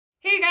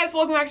Hey guys,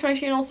 welcome back to my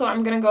channel. So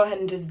I'm gonna go ahead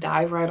and just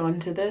dive right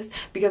onto this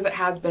because it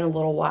has been a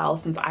little while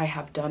since I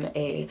have done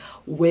a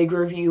wig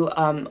review,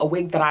 a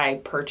wig that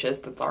I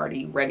purchased that's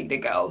already ready to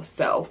go.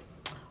 So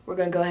we're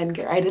gonna go ahead and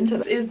get right into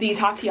this. This is the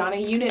Tatiana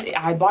unit.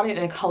 I bought it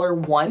in a color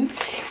 1.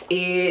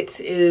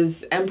 It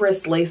is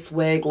Empress lace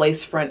wig,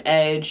 lace front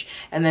edge,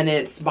 and then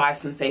it's by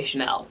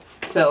Sensational.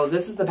 So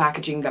this is the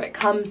packaging that it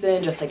comes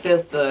in, just like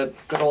this, the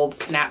good old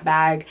snap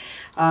bag.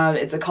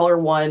 It's a color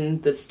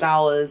 1. The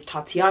style is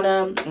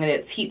Tatiana, and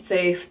it's heat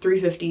safe,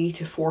 350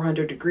 to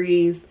 400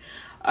 degrees.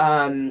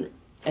 And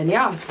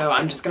yeah, so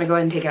I'm just gonna go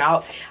ahead and take it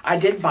out. I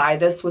did buy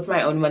this with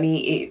my own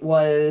money. It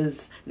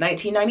was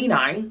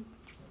 $19.99.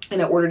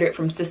 And I ordered it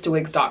from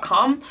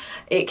sistawigs.com.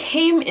 It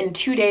came in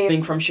 2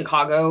 days from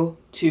Chicago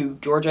to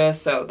Georgia,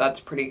 so that's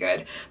pretty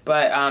good.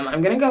 But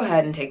I'm gonna go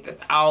ahead and take this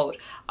out.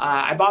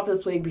 I bought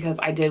this wig because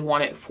I did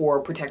want it for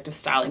protective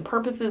styling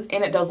purposes,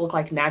 and it does look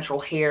like natural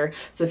hair.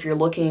 So if you're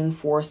looking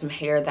for some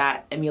hair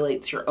that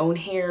emulates your own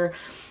hair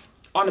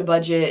on a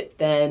budget,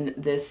 then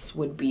this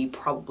would be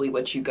probably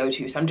what you go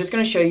to. So I'm just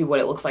going to show you what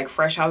it looks like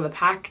fresh out of the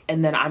pack,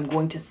 and then I'm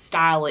going to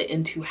style it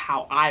into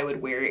how I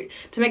would wear it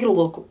to make it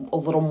look a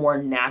little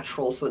more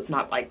natural, so it's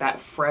not like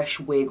that fresh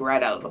wig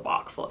right out of the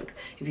box look,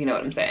 if you know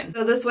what I'm saying.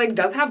 So this wig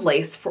does have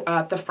lace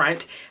at the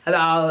front,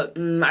 about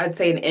I'd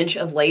say 1 inch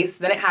of lace.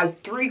 Then it has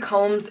 3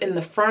 combs in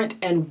the front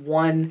and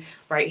 1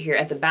 right here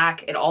at the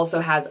back. It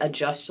also has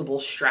adjustable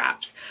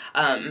straps.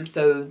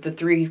 So the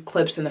 3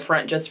 clips in the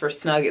front just for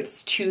snug,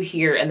 it's 2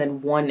 here and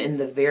then 1 in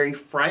the very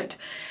front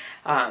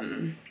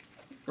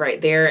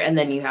right there, and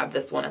then you have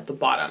this one at the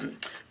bottom.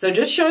 So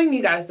just showing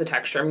you guys the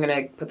texture, I'm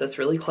gonna put this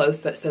really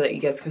close so that you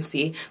guys can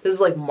see. This is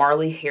like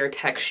Marley hair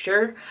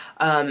texture.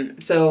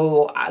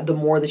 So the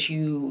more that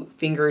you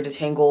finger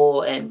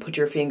detangle and put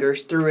your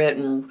fingers through it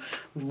and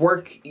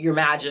work your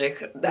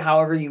magic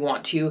however you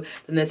want to,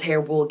 then this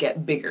hair will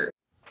get bigger.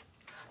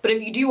 But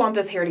if you do want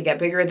this hair to get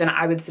bigger, then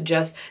I would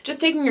suggest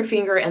just taking your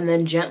finger and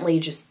then gently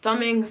just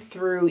thumbing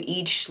through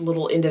each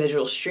little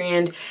individual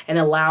strand and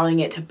allowing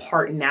it to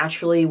part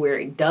naturally where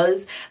it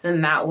does.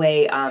 Then that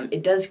way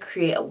it does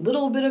create a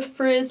little bit of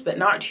frizz, but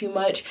not too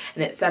much,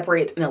 and it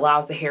separates and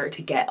allows the hair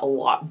to get a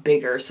lot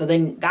bigger. So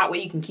then that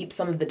way you can keep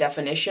some of the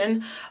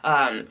definition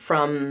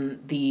from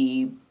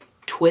the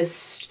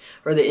twist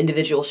or the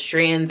individual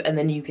strands, and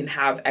then you can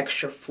have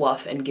extra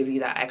fluff and give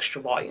you that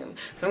extra volume.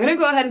 So I'm gonna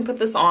go ahead and put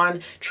this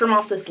on, trim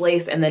off this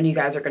lace, and then you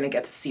guys are gonna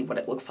get to see what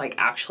it looks like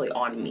actually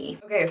on me.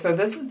 Okay, so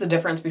this is the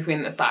difference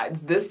between the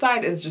sides. This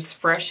side is just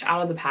fresh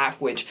out of the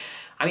pack, which,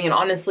 I mean,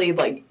 honestly,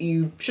 like,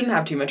 you shouldn't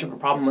have too much of a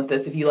problem with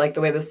this. If you like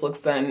the way this looks,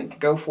 then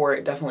go for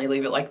it. Definitely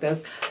leave it like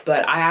this.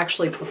 But I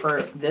actually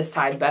prefer this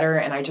side better,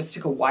 and I just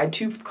took a wide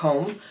tooth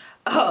comb.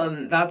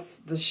 That's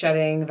the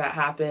shedding that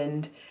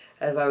happened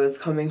as I was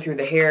combing through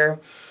the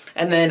hair.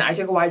 And then I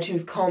took a wide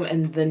tooth comb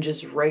and then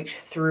just raked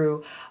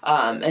through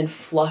and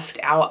fluffed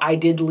out. I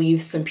did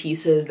leave some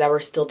pieces that were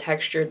still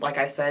textured, like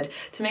I said,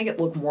 to make it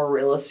look more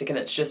realistic and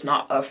it's just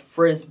not a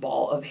frizz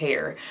ball of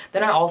hair.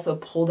 Then I also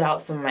pulled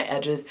out some of my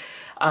edges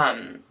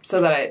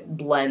so that it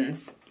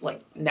blends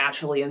like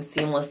naturally and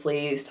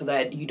seamlessly, so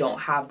that you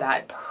don't have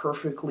that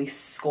perfectly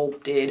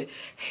sculpted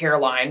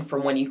hairline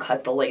from when you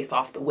cut the lace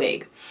off the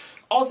wig.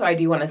 Also, I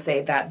do want to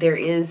say that there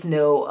is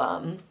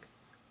no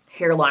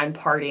hairline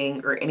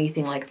parting or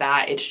anything like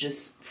that. It's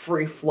just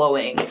free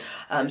flowing,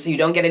 so you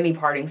don't get any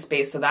parting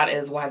space. So that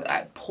is why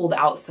I pulled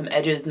out some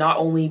edges, not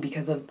only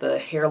because of the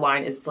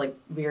hairline is like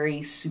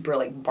very super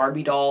like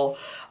Barbie doll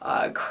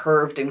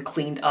curved and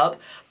cleaned up,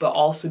 but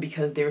also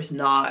because there's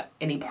not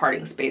any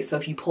parting space. So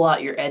if you pull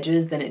out your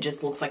edges, then it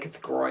just looks like it's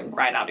growing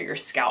right out of your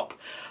scalp.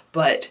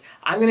 But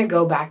I'm gonna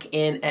go back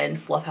in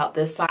and fluff out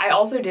this side. I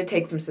also did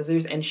take some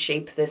scissors and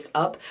shape this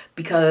up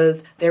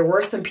because there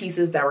were some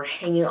pieces that were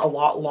hanging a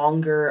lot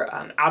longer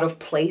out of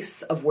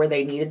place of where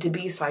they needed to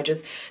be. So I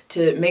just,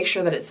 to make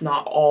sure that it's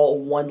not all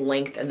one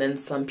length and then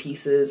some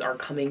pieces are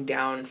coming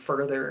down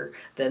further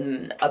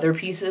than other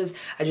pieces,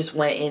 I just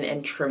went in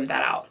and trimmed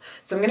that out.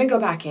 So I'm gonna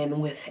go back in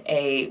with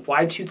a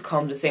wide tooth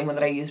comb, the same one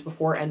that I used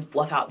before, and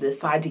fluff out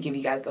this side to give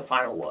you guys the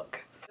final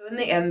look. So in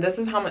the end, this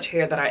is how much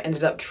hair that I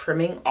ended up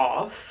trimming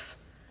off.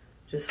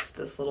 Just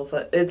this little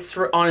foot. It's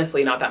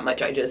honestly not that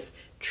much. I just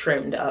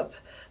trimmed up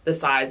the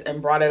sides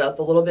and brought it up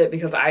a little bit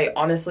because I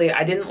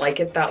didn't like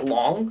it that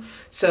long.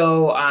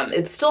 So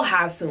it still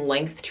has some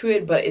length to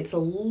it, but it's a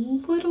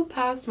little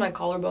past my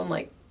collarbone,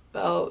 like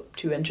about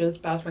 2 inches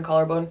past my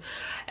collarbone.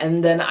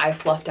 And then I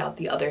fluffed out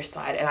the other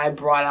side and I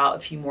brought out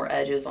a few more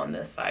edges on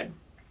this side.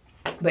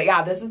 But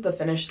yeah, this is the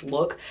finished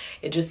look.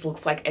 It just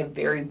looks like a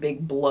very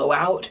big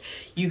blowout.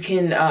 You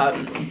can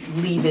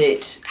leave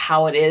it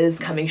how it is,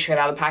 coming straight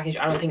out of the package.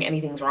 I don't think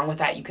anything's wrong with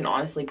that. You can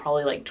honestly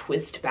probably like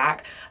twist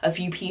back a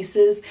few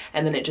pieces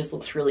and then it just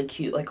looks really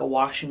cute, like a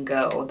wash and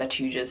go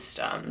that you just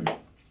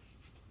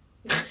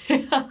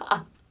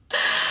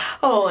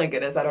oh my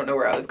goodness, I don't know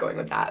where I was going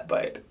with that,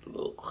 but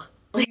ugh.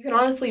 You can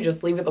honestly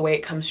just leave it the way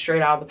it comes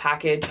straight out of the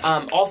package.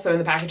 Also in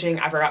the packaging,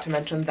 I forgot to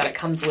mention that it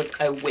comes with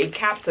a wig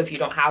cap. So if you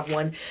don't have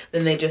one,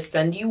 then they just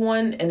send you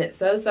one, and it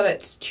says that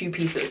it's 2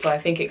 pieces. So I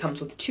think it comes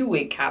with 2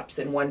 wig caps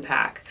in one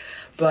pack,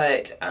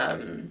 but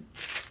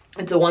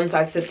it's a one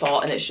size fits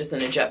all, and it's just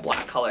in a jet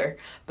black color.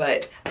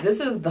 But this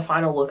is the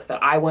final look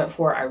that I went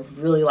for. I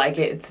really like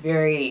it. It's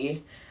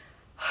very,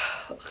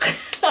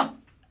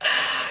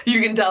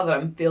 you can tell that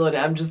I'm feeling it.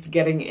 I'm just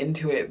getting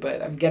into it,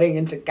 but I'm getting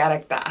into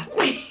character.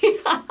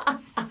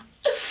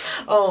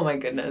 Oh my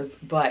goodness,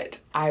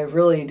 but I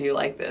really do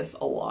like this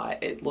a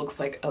lot. It looks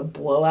like a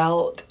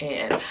blowout,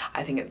 and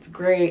I think it's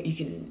great. You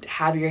can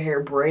have your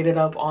hair braided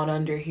up on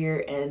under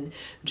here and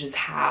just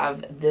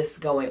have this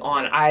going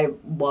on. I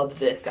love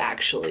this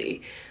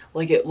actually.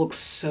 Like, it looks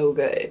so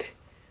good.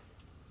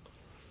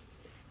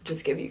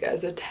 Just give you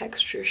guys a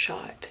texture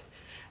shot.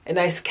 And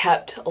I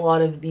kept a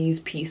lot of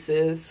these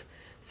pieces,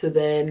 so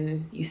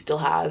then you still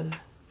have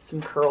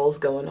some curls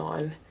going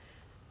on,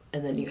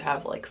 and then you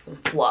have like some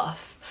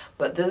fluff.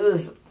 But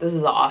this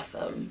is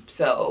awesome.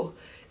 So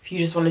if you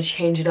just want to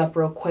change it up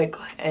real quick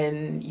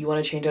and you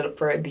want to change it up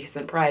for a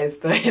decent price,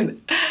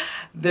 then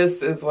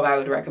this is what I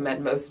would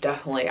recommend most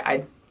definitely.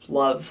 I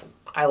love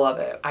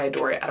it. I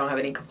adore it. I don't have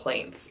any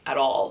complaints at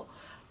all.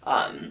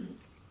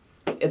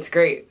 It's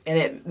great,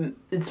 and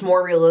it's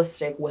more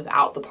realistic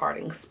without the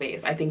parting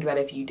space. I think that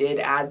if you did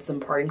add some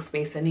parting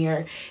space in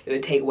here, it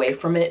would take away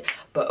from it.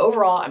 But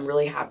overall, I'm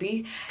really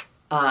happy.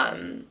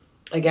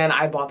 Again,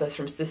 I bought this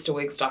from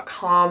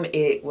sistawigs.com.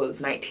 It was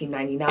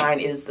 $19.99.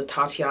 It is the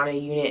Tatiana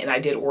unit, and I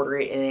did order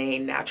it in a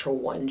natural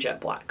 1 jet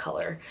black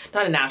color.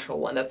 Not a natural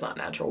 1, that's not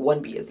natural.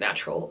 1B is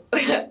natural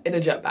in a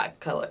jet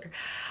black color.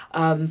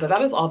 But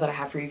that is all that I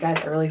have for you guys.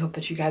 I really hope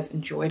that you guys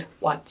enjoyed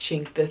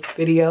watching this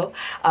video.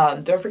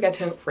 Don't forget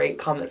to rate,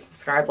 comment,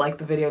 subscribe, like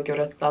the video, give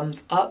it a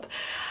thumbs up.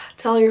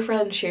 Tell your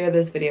friends, share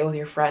this video with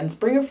your friends.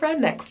 Bring a friend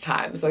next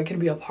time so it can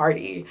be a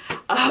party.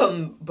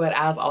 But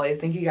as always,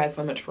 thank you guys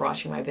so much for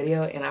watching my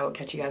video, and I will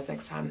catch you guys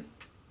next time.